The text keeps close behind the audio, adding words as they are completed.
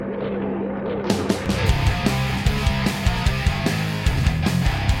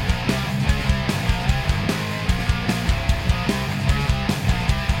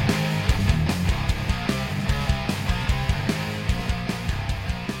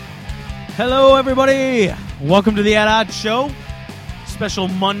Hello, everybody. Welcome to the At Odds Show, special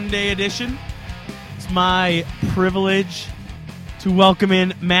Monday edition. It's my privilege to welcome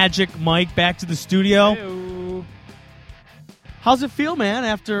in Magic Mike back to the studio. Hello. How's it feel, man?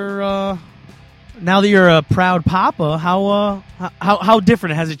 After now that you're a proud papa, how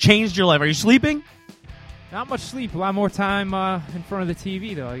different has it changed your life? Are you sleeping? Not much sleep. A lot more time in front of the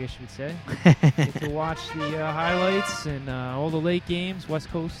TV, though, I guess you would say. Get to watch the highlights and all the late games, West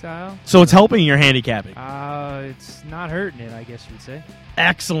Coast style. So it's helping your handicapping. It's not hurting it, I guess you would say.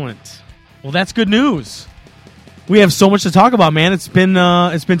 Excellent. Well, that's good news. We have so much to talk about, man. It's been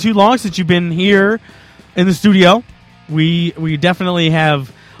too long since you've been here in the studio. We definitely have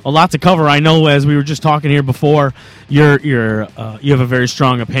a lot to cover. I know, as we were just talking here before, you have a very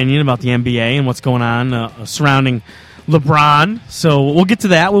strong opinion about the NBA and what's going on surrounding LeBron. So we'll get to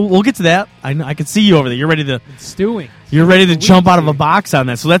that. We'll get to that. I can see you over there. You're ready to stewing. You're ready to jump out of a box on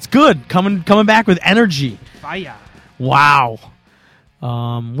that. So that's good. Coming back with energy. Fire. Wow.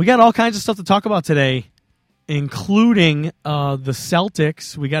 We got all kinds of stuff to talk about today, including the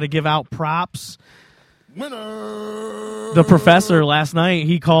Celtics. We got to give out props. Winner. The professor last night,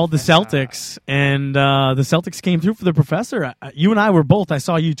 he called the Celtics, and the Celtics came through for the professor. You and I were both. I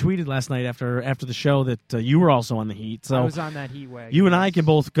saw you tweeted last night after the show that you were also on the Heat. So I was on that Heat wagon. You and I can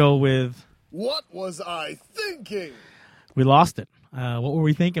both go with. What was I thinking? We lost it. What were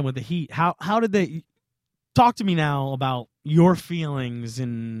we thinking with the Heat? How did they talk to me now about your feelings,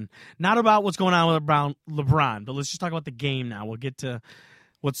 and not about what's going on with LeBron, but let's just talk about the game now. We'll get to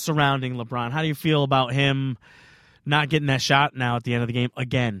what's surrounding LeBron. How do you feel about him not getting that shot now at the end of the game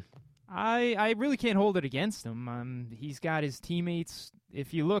again? I really can't hold it against him. He's got his teammates.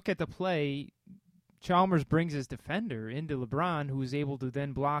 If you look at the play, Chalmers brings his defender into LeBron, who is able to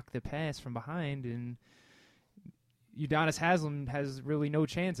then block the pass from behind, and Udonis Haslem has really no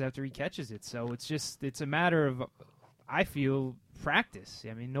chance after he catches it. So it's a matter of, I feel, practice.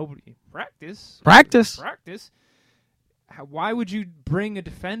 I mean, nobody practice. Why would you bring a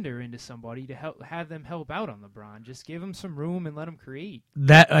defender into somebody to have them help out on LeBron? Just give him some room and let him create.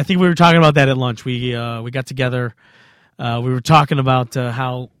 That I think we were talking about that at lunch. We got together. We were talking about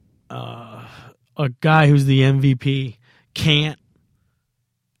how a guy who's the MVP can't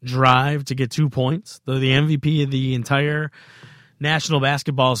drive to get 2 points. The MVP of the entire National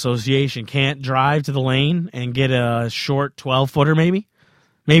Basketball Association can't drive to the lane and get a short 12-footer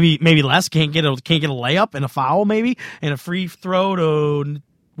Maybe less. Can't get a layup and a foul, maybe, and a free throw to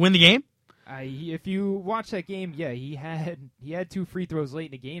win the game. If you watch that game, yeah, he had 2 free throws late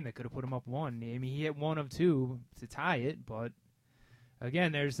in the game that could have put him up 1. I mean, he hit 1 of 2 to tie it, but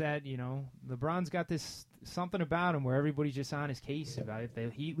again, there's that. LeBron's got this something about him where everybody's just on his case about it. If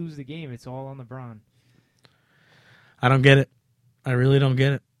the Heat lose the game, it's all on LeBron. I don't get it. I really don't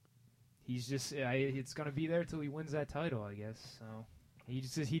get it. He's just it's going to be there till he wins that title, I guess. So.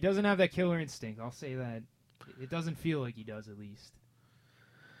 He doesn't have that killer instinct. I'll say that. It doesn't feel like he does, at least.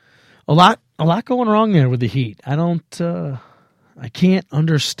 A lot going wrong there with the Heat. I can't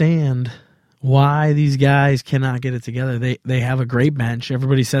understand why these guys cannot get it together. They have a great bench.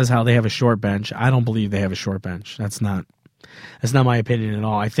 Everybody says how they have a short bench. I don't believe they have a short bench. That's not my opinion at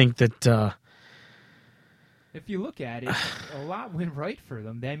all. I think that if you look at it, a lot went right for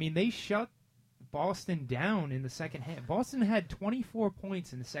them. I mean, they shut Boston down in the second half. Boston had 24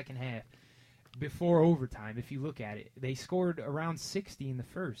 points in the second half before overtime, if you look at it. They scored around 60 in the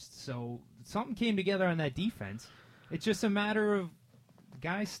first. So something came together on that defense. It's just a matter of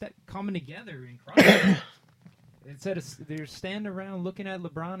guys coming together and crushing. Instead of they're standing around looking at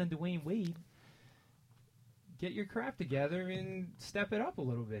LeBron and Dwayne Wade, get your crap together and step it up a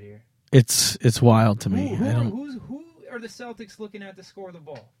little bit here. It's wild to me. Who are the Celtics looking at to score the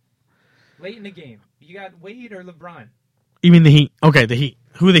ball? Late in the game, you got Wade or LeBron? You mean the Heat? Okay, the Heat.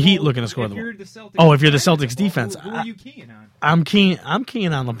 Who are the Heat looking to score the ball? If you're the Celtics defense, who are you keying on? I'm keying on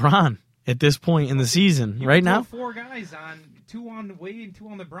LeBron at this point in the season. Right now, 4 guys on 2 on Wade and 2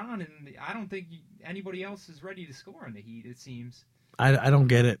 on LeBron, and I don't think anybody else is ready to score on the Heat. It seems. I don't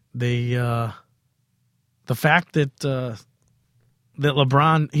get it. The fact that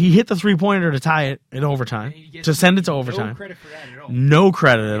LeBron, he hit the 3-pointer to tie it in overtime, to send it to overtime. No credit for that at all. No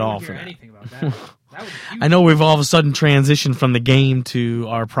credit at all for that. Anything about that. That was I know we've all of a sudden transitioned from the game to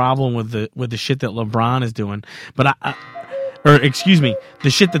our problem with the shit that LeBron is doing, but the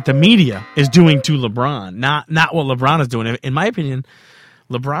shit that the media is doing to LeBron, not what LeBron is doing. In my opinion,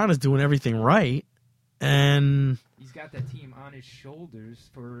 LeBron is doing everything right, and he's got that team on his shoulders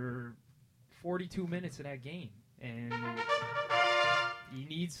for 42 minutes of that game, and he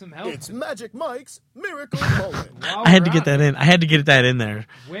needs some help. It's Magic Mike's Miracle Moment. While I had we're to get on that in. I had to get that in there.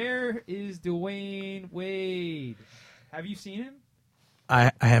 Where is Dwayne Wade? Have you seen him?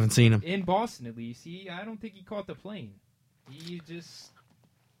 I haven't seen him. In Boston, at least. I don't think he caught the plane. He just...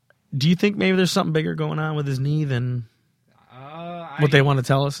 Do you think maybe there's something bigger going on with his knee than what they want to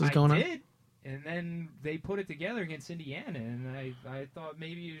tell us is going on? And then they put it together against Indiana, and I thought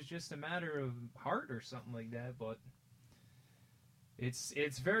maybe it was just a matter of heart or something like that, but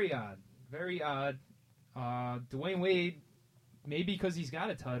it's very odd. Very odd. Dwayne Wade, maybe because he's got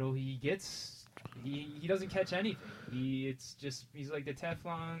a title, he doesn't catch anything. He's like the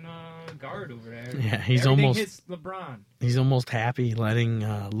Teflon guard over there. Yeah, Everything hits LeBron. He's almost happy letting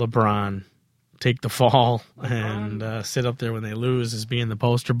LeBron take the fall and sit up there when they lose as being the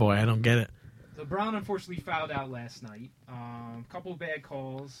poster boy. I don't get it. LeBron unfortunately fouled out last night. A couple of bad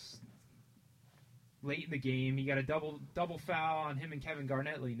calls late in the game. He got a double foul on him and Kevin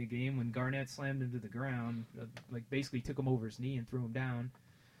Garnett late in the game when Garnett slammed him to the ground, basically took him over his knee and threw him down.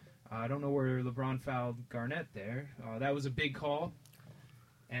 I don't know where LeBron fouled Garnett there. That was a big call,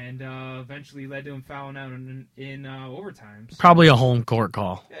 and eventually led to him fouling out in overtime. So, Probably a home court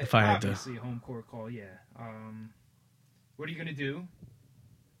call, if I had to. Obviously a home court call, yeah. What are you going to do?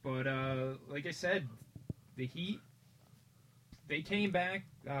 But like I said, the Heat, they came back,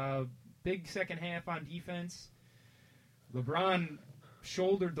 big second half on defense. LeBron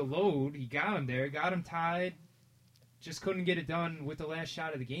shouldered the load. He got him there, got him tied. Just couldn't get it done with the last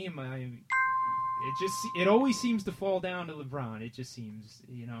shot of the game. It always seems to fall down to LeBron. It just seems,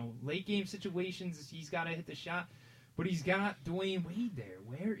 late game situations, he's got to hit the shot. But he's got Dwayne Wade there.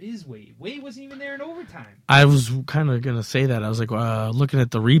 Where is Wade? Wade wasn't even there in overtime. I was kind of going to say that. I was like looking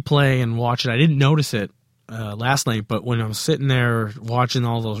at the replay and watching. I didn't notice it last night, but when I was sitting there watching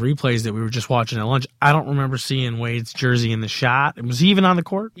all those replays that we were just watching at lunch, I don't remember seeing Wade's jersey in the shot. Was he even on the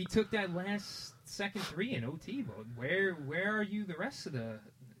court? He took that last second three in OT, but where are you the rest of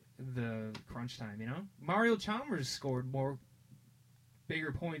the crunch time, Mario Chalmers scored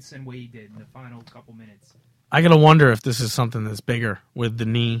bigger points than Wade did in the final couple minutes. I gotta wonder if this is something that's bigger with the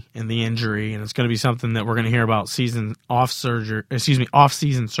knee and the injury, and it's going to be something that we're going to hear about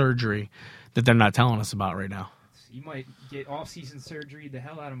off-season surgery that they're not telling us about right now. You might get off-season surgery the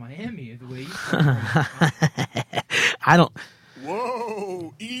hell out of Miami the way you I don't.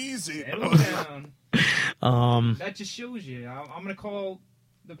 Whoa, easy. Settle down. That just shows you. I'm going to call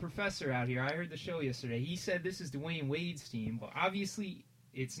the professor out here. I heard the show yesterday. He said this is Dwayne Wade's team, but obviously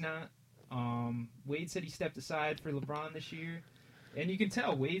it's not. Wade said he stepped aside for LeBron this year, and you can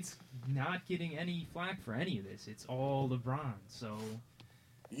tell Wade's not getting any flack for any of this. It's all LeBron. So,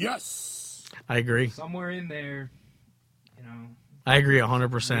 Yes. I agree. Somewhere in there, I agree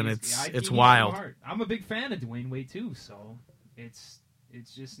 100%. It's wild. I'm a big fan of Dwayne Wade too, so it's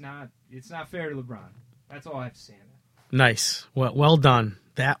just not fair to LeBron. That's all I have to say on that. Nice. Well done.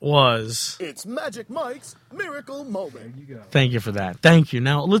 That was. It's Magic Mike's Miracle Moment. There you go. Thank you for that. Thank you.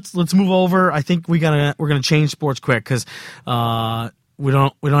 Now let's move over. I think we're gonna change sports quick because we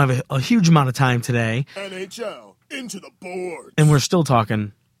don't have a huge amount of time today, NHL into the boards. and we're still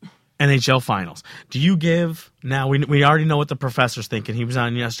talking NHL finals. Do you give now? We already know what the professor's thinking. He was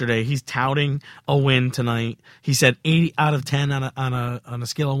on yesterday. He's touting a win tonight. He said 80 out of 10 on a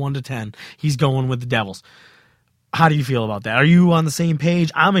scale of 1 to 10. He's going with the Devils. How do you feel about that? Are you on the same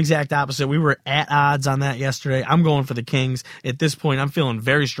page? I'm exact opposite. We were at odds on that yesterday. I'm going for the Kings. At this point, I'm feeling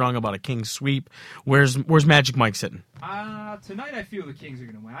very strong about a Kings sweep. Where's Magic Mike sitting? Tonight I feel the Kings are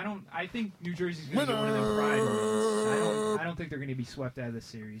going to win. I think New Jersey's going to get one of them pride wins. I don't think they're going to be swept out of the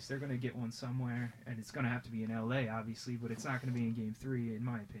series. They're going to get one somewhere, and it's going to have to be in LA, obviously, but it's not going to be in Game 3, in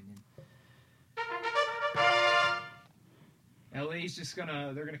my opinion. LA's just they're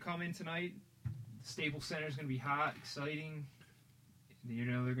going to come in tonight. Staples Center is going to be hot, exciting.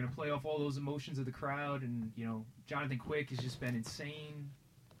 They're going to play off all those emotions of the crowd, and Jonathan Quick has just been insane.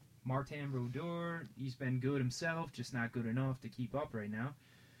 Martin Brodeur, he's been good himself, just not good enough to keep up right now.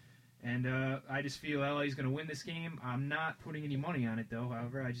 And I just feel LA's going to win this game. I'm not putting any money on it, though.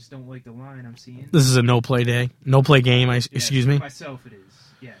 However, I just don't like the line I'm seeing. This is a no-play day. No-play game, excuse me? Myself it is,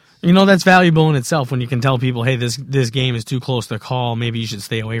 yes. That's valuable in itself when you can tell people, hey, this game is too close to call. Maybe you should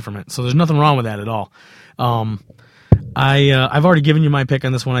stay away from it. So there's nothing wrong with that at all. I've already given you my pick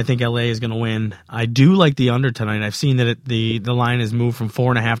on this one. I think LA is going to win. I do like the under tonight. I've seen that the line has moved from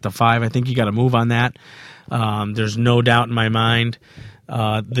 4.5 to 5. I think you got to move on that. There's no doubt in my mind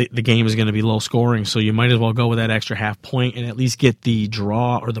the game is going to be low scoring, so you might as well go with that extra half point and at least get the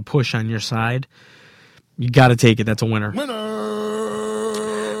draw or the push on your side. You got to take it. That's a winner.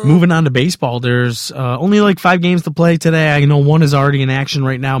 Winner. moving on to baseball, there's only like 5 games to play today. I know one is already in action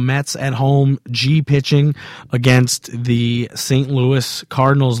right now. Mets at home, G pitching against the St. Louis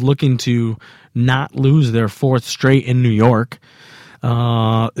Cardinals, looking to not lose their 4th straight in New York.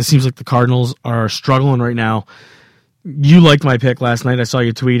 It seems like the Cardinals are struggling right now. You liked my pick last night. I saw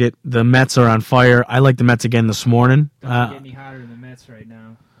you tweet it. The Mets are on fire. I like the Mets again this morning. Doesn't get any hotter than the Mets right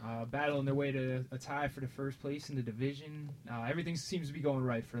now. Battling their way to a tie for the first place in the division. Everything seems to be going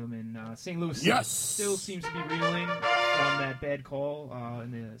right for them. And St. Louis still seems to be reeling from that bad call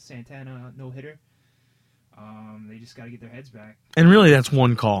in the Santana no-hitter. They just got to get their heads back. And really, that's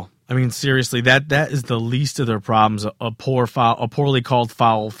one call. I mean, seriously, that is the least of their problems. A poorly called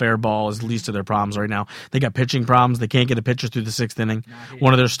foul, fair ball is the least of their problems right now. They got pitching problems. They can't get a pitcher through the 6th inning.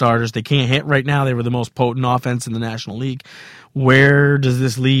 One of their starters, they can't hit right now. They were the most potent offense in the National League. Where does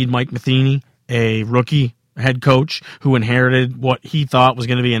this lead Mike Matheny, a rookie head coach who inherited what he thought was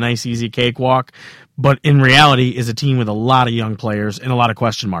going to be a nice, easy cakewalk, but in reality is a team with a lot of young players and a lot of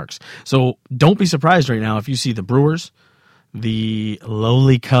question marks. So don't be surprised right now if you see the Brewers, the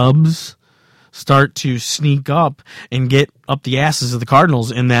lowly Cubs start to sneak up and get up the asses of the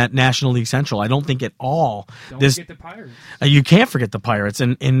Cardinals in that National League Central. I don't think at all. Don't forget the Pirates. You can't forget the Pirates.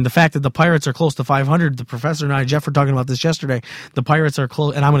 And the fact that the Pirates are close to 500, the professor and I, Jeff, were talking about this yesterday. The Pirates are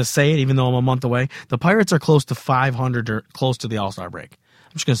close, and I'm going to say it even though I'm a month away. The Pirates are close to 500 or close to the All-Star break.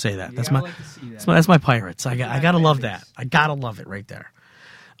 I'm just going to say that. That's my Pirates. I got to love that. I got to love it right there.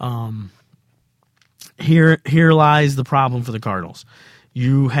 Here lies the problem for the Cardinals.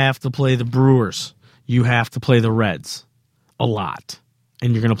 You have to play the Brewers. You have to play the Reds a lot.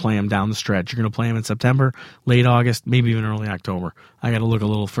 And you're going to play them down the stretch. You're going to play them in September, late August, maybe even early October. I got to look a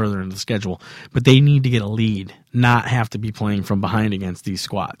little further into the schedule. But they need to get a lead, not have to be playing from behind against these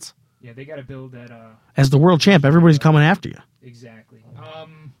squads. Yeah, they got to build that. As the world champ, everybody's coming after you. Exactly.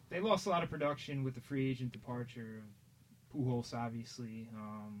 They lost a lot of production with the free agent departure of Pujols, obviously.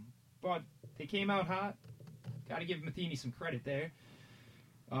 But they came out hot. Got to give Matheny some credit there.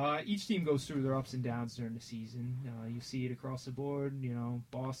 Each team goes through their ups and downs during the season. You see it across the board. You know,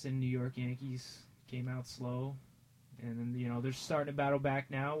 Boston, New York Yankees came out slow, and then they're starting to battle back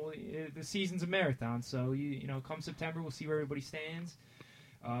now. The season's a marathon, so come September we'll see where everybody stands.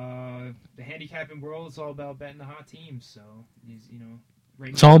 The handicapping world is all about betting the hot teams. So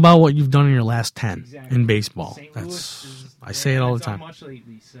right it's all about what you've done in your last 10 in baseball. St. Louis I say it all the time. Not much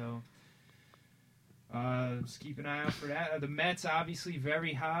lately, so. Just keep an eye out for that. The Mets, obviously,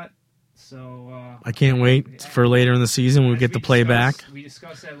 very hot. So I can't wait for later in the season when we get the playback. We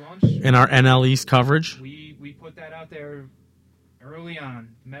discussed at lunch. In our NL East coverage. We put that out there early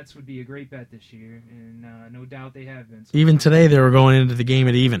on. Mets would be a great bet this year, and no doubt they have been. So even today, they were going into the game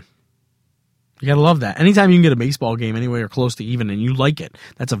at even. You got to love that. Anytime you can get a baseball game anywhere close to even and you like it,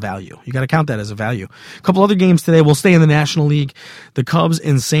 that's a value. You got to count that as a value. A couple other games today. We'll stay in the National League. The Cubs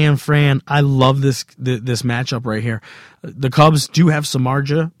in San Fran. I love this matchup right here. The Cubs do have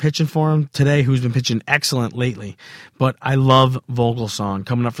Samardzija pitching for him today, who's been pitching excellent lately. But I love Vogelsong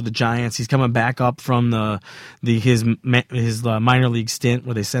coming up for the Giants. He's coming back up from his minor league stint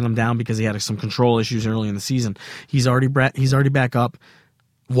where they sent him down because he had some control issues early in the season. He's already back up.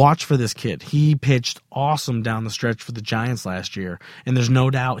 Watch for this kid. He pitched awesome down the stretch for the Giants last year, and there's no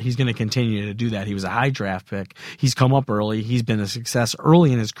doubt he's going to continue to do that. He was a high draft pick. He's come up early. He's been a success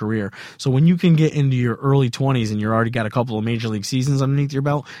early in his career. So when you can get into your early 20s and you're already got a couple of major league seasons underneath your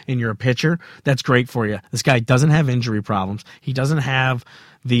belt and you're a pitcher, that's great for you. This guy doesn't have injury problems. He doesn't have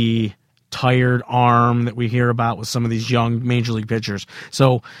the tired arm that we hear about with some of these young major league pitchers.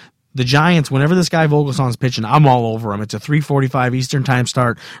 So the Giants, whenever this guy Vogelsong's pitching, I'm all over him. It's a 3:45 Eastern time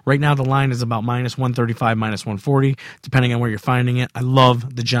start. Right now the line is about -135, -140, depending on where you're finding it. I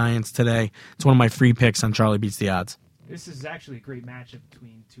love the Giants today. It's one of my free picks on Charlie Beats the Odds. This is actually a great matchup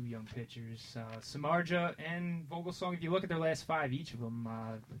between two young pitchers. Samardzija and Vogelsong, if you look at their last 5, each of them,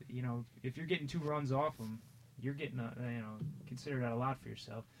 if you're getting 2 runs off them, you're getting, consider that a lot for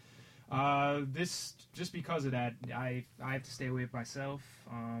yourself. This just because of that, I have to stay away with myself.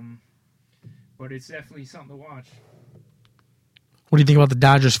 But it's definitely something to watch. What do you think about the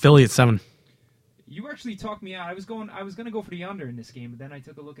Dodgers Philly at 7? You actually talked me out. I was going to go for the under in this game, but then I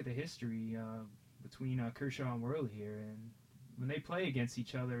took a look at the history between Kershaw and Worley here, and when they play against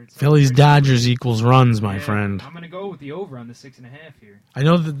each other, it's Phillies Dodgers equals runs, my friend. I'm going to go with the over on the 6.5 here. I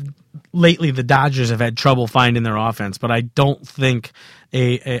know that lately the Dodgers have had trouble finding their offense, but I don't think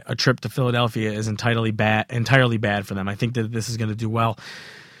a trip to Philadelphia is entirely bad for them. I think that this is going to do well.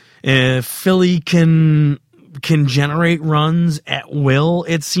 If Philly can can generate runs at will,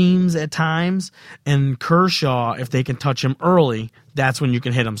 it seems, at times. And Kershaw, if they can touch him early, that's when you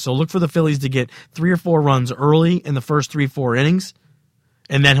can hit him. So look for the Phillies to get 3 or 4 runs early in the first 3-4 innings,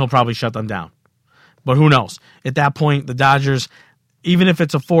 and then he'll probably shut them down. But who knows? At that point, the Dodgers, even if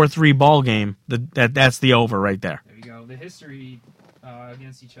it's a 4-3 ball game, that's the over right there. There you go. The history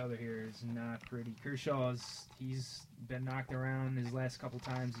against each other here is not pretty. He's been knocked around his last couple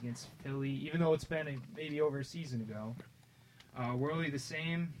times against Philly, even though it's been maybe over a season ago. Worley the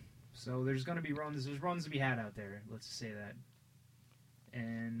same, so there's going to be runs. There's runs to be had out there, let's just say that.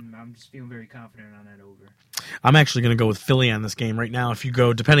 And I'm just feeling very confident on that over. I'm actually going to go with Philly on this game right now. If you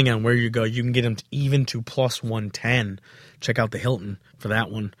go, depending on where you go, you can get them even to plus 110. Check out the Hilton for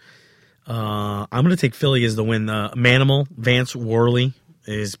that one. I'm going to take Philly as the win. Manimal, Vance Worley,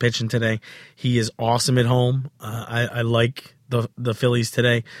 is pitching today. He is awesome at home. I like the Phillies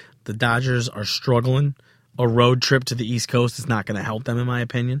today. The Dodgers are struggling. A road trip to the East Coast is not going to help them, in my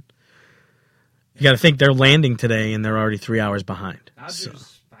opinion. You got to think they're landing today, and they're already 3 hours behind.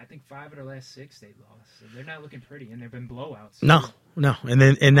 Dodgers, I think 5 of their last 6 they lost. So they're not looking pretty, and they've been blowouts. No,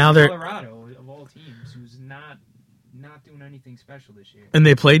 and now they're Colorado of all teams, who's not doing anything special this year. And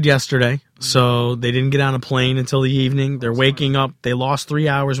they played yesterday, so they didn't get on a plane until the evening. They're waking up. They lost 3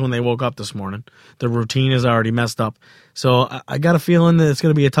 hours when they woke up this morning. The routine is already messed up. So I got a feeling that it's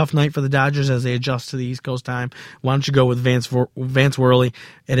going to be a tough night for the Dodgers as they adjust to the East Coast time. Why don't you go with Vance Worley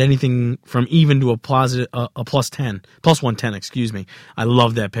at anything from even to a plus 110, excuse me. I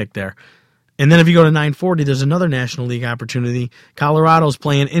love that pick there. And then if you go to 940, there's another National League opportunity. Colorado's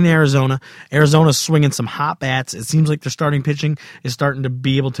playing in Arizona. Arizona's swinging some hot bats. It seems like their starting pitching is starting to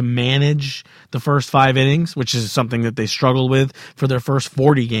be able to manage the first 5 innings, which is something that they struggled with for their first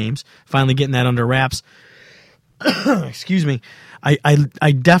 40 games. Finally getting that under wraps. Excuse me. I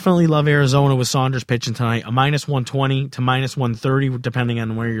definitely love Arizona with Saunders pitching tonight. A minus 120 to minus 130, depending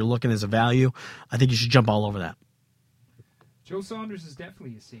on where you're looking as a value. I think you should jump all over that. Joe Saunders is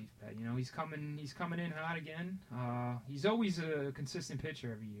definitely a safe bet. You know, he's coming in hot again. He's always a consistent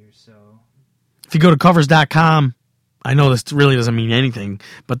pitcher every year. So if you go to covers.com, I know this really doesn't mean anything,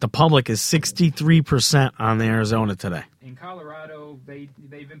 but the public is 63% on the Arizona today. In Colorado, they've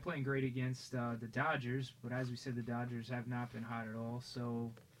been playing great against the Dodgers, but as we said, the Dodgers have not been hot at all. So,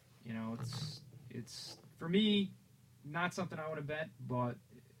 you know, it's for me not something I want to bet, but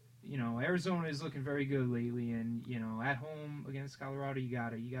you know, Arizona is looking very good lately, and you know, at home against Colorado, you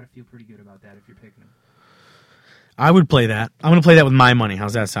gotta feel pretty good about that if you're picking them. I would play that. I'm going to play that with my money.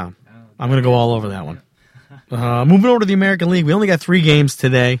 How's that sound? I'm going to go all over that one. Moving over to the American League, we only got 3 games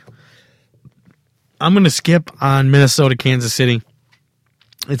today. I'm going to skip on Minnesota, Kansas City.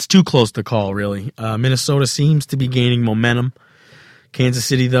 It's too close to call, really. Minnesota seems to be gaining momentum. Kansas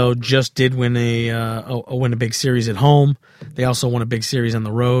City, though, just did win a big series at home. They also won a big series on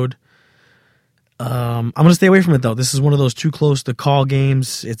the road. I'm going to stay away from it, though. This is one of those too close to call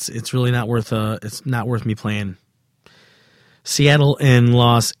games. It's really not worth me playing. Seattle and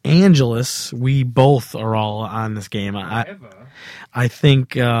Los Angeles, we both are all on this game. I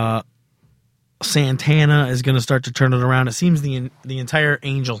think Santana is going to start to turn it around. It seems the entire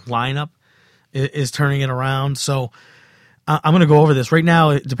Angels lineup is turning it around. So I'm going to go over this. Right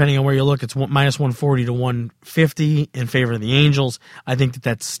now, depending on where you look, it's minus 140 to 150 in favor of the Angels. I think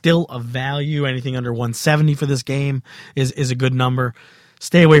that's still a value. Anything under 170 for this game is a good number.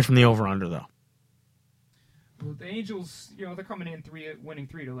 Stay away from the over-under, though. Well, the Angels, you know, they're coming in winning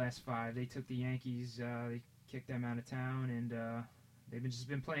 3 of the last 5. They took the Yankees, they kicked them out of town, and they've just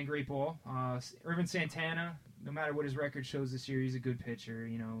been playing great ball. Irvin Santana, no matter what his record shows this year, he's a good pitcher.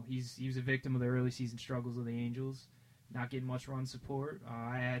 You know, he was a victim of the early season struggles of the Angels, not getting much run support.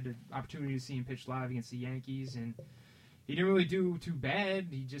 I had the opportunity to see him pitch live against the Yankees, and he didn't really do too bad.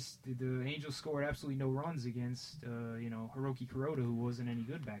 The Angels scored absolutely no runs against Hiroki Kuroda, who wasn't any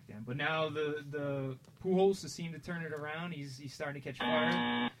good back then. But now the Pujols has seemed to turn it around. He's starting to catch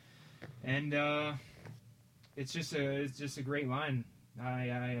fire, and it's just a great line. I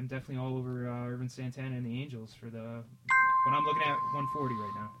am definitely all over Irvin Santana and the Angels but I'm looking at 140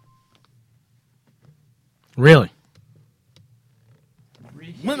 right now. Really?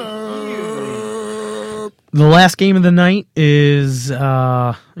 Winner! The last game of the night is, you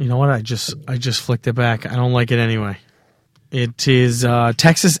know what? I just flicked it back. I don't like it anyway. It is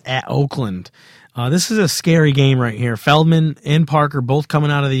Texas at Oakland. This is a scary game right here. Feldman and Parker both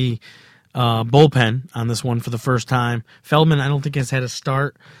coming out of the bullpen on this one for the first time. Feldman, I don't think has had a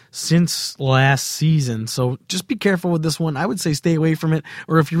start since last season, so just be careful with this one. I would say stay away from it,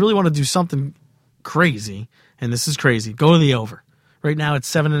 or if you really want to do something crazy, and this is crazy, go to the over. Right now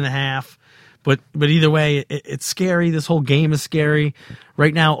it's 7.5. But either way, it's scary. This whole game is scary.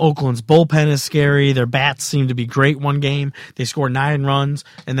 Right now, Oakland's bullpen is scary. Their bats seem to be great one game. They score 9 runs,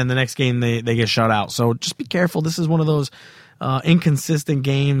 and then the next game they get shut out. So just be careful. This is one of those inconsistent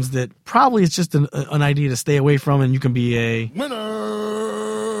games that probably is just an idea to stay away from, and you can be a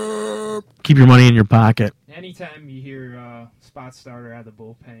Winner. keep your money in your pocket. Anytime you hear spot starter out of the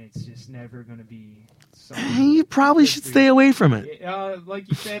bullpen, it's just never going to be You probably should stay away from it. Like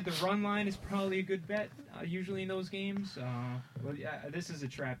you said, the run line is probably a good bet, usually in those games. This is a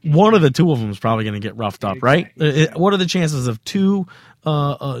trap game. One of the two of them is probably going to get roughed up, right? Exactly. What are the chances of two,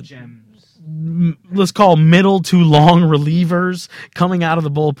 Gems. let's call middle to long relievers coming out of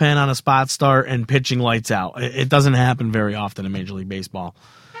the bullpen on a spot start and pitching lights out? It doesn't happen very often in Major League Baseball.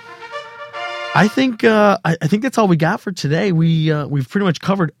 I think that's all we got for today. We've pretty much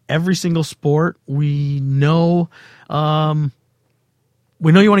covered every single sport. We know you want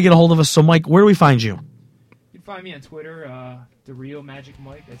to get a hold of us. So, Mike, where do we find you? You can find me on Twitter, The Real Magic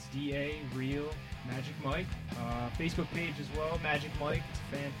Mike. That's DA Real Magic Mike. Facebook page as well, Magic Mike. It's a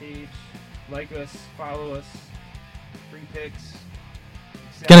fan page. Like us, follow us. Free picks.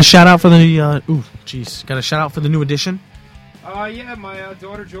 Got a shout out for the got a shout out for the new edition. Yeah, my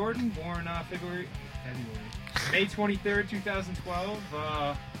daughter Jordan, born May 23rd, 2012.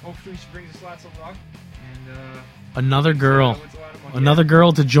 Hopefully she brings us lots of luck. And Another girl. wins a lot of money. Another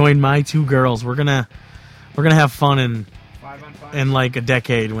girl to join my 2 girls. We're gonna have fun in 5-on-5. like a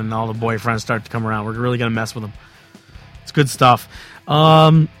decade when all the boyfriends start to come around. We're really gonna mess with them. It's good stuff.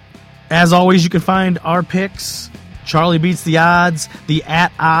 As always, you can find our picks. Charlie Beats the Odds, the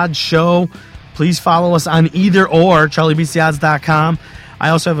At Odds Show. Please follow us on either or, CharlieBeatsTheOdds.com. I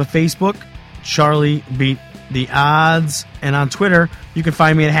also have a Facebook, Charlie Beat the Odds. And on Twitter, you can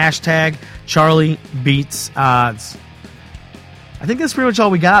find me at hashtag CharlieBeatsOdds. I think that's pretty much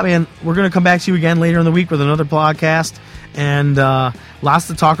all we got, man. We're going to come back to you again later in the week with another podcast. And lots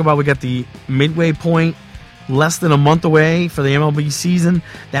to talk about. We got the midway point, less than a month away for the MLB season.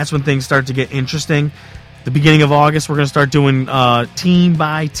 That's when things start to get interesting. The beginning of August, we're going to start doing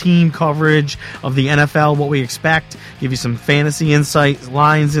team-by-team coverage of the NFL, what we expect, give you some fantasy insight,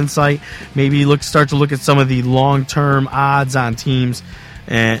 lines insight, maybe start to look at some of the long-term odds on teams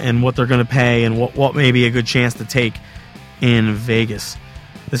and what they're going to pay and what may be a good chance to take in Vegas.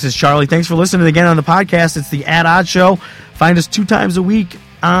 This is Charlie. Thanks for listening again on the podcast. It's the At Odds Show. Find us 2 times a week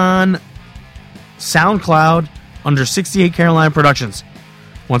on SoundCloud under 68 Carolina Productions.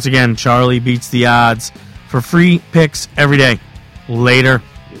 Once again, Charlie Beats the Odds for free picks every day. Later.